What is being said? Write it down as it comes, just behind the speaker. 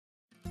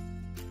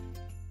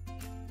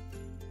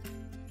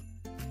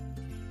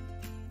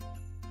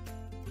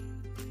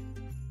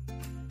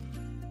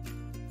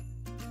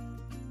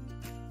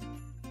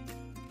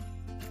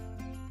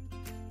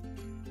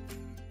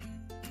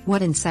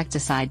What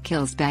insecticide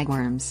kills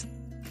bagworms?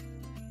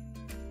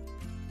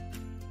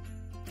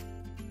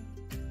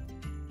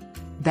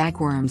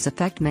 Bagworms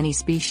affect many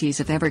species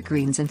of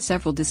evergreens and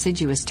several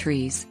deciduous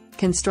trees,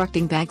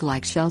 constructing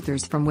bag-like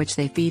shelters from which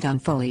they feed on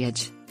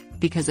foliage.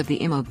 Because of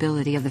the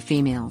immobility of the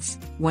females,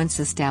 once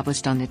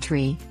established on the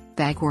tree,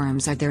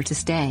 bagworms are there to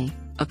stay,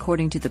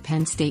 according to the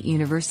Penn State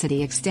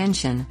University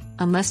Extension,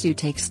 unless you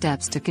take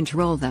steps to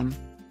control them.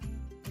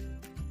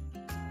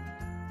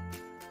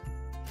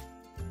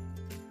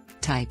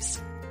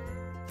 Types.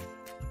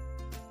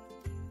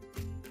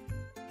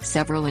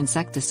 Several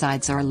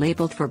insecticides are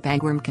labeled for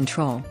bagworm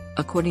control,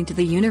 according to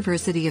the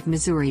University of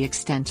Missouri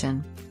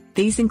Extension.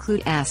 These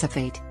include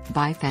acephate,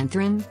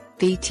 bifenthrin,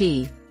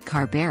 VT,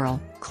 carbaryl,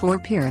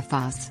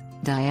 chlorpyrifos,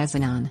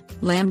 diazinon,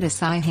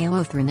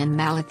 lambda-cyhalothrin and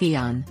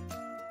malathion.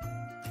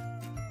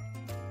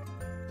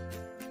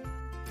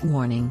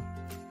 Warning.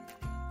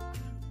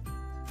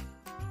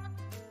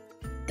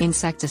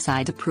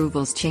 Insecticide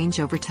approvals change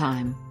over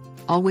time.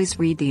 Always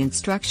read the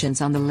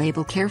instructions on the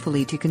label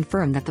carefully to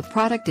confirm that the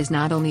product is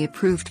not only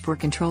approved for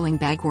controlling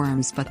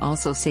bagworms but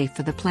also safe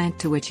for the plant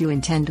to which you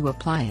intend to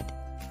apply it.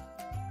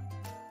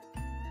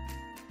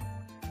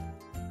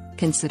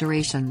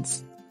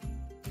 Considerations.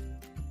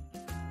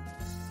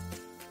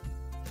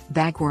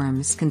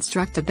 Bagworms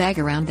construct a bag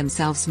around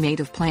themselves made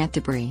of plant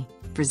debris,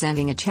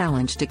 presenting a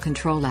challenge to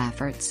control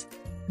efforts.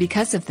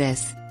 Because of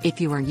this,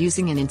 if you are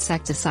using an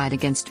insecticide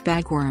against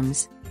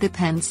bagworms, the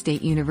Penn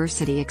State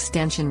University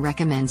Extension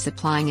recommends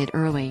applying it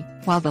early,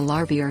 while the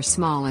larvae are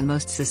small and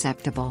most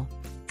susceptible.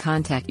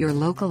 Contact your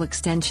local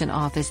extension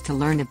office to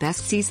learn the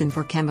best season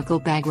for chemical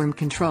bagworm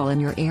control in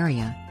your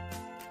area.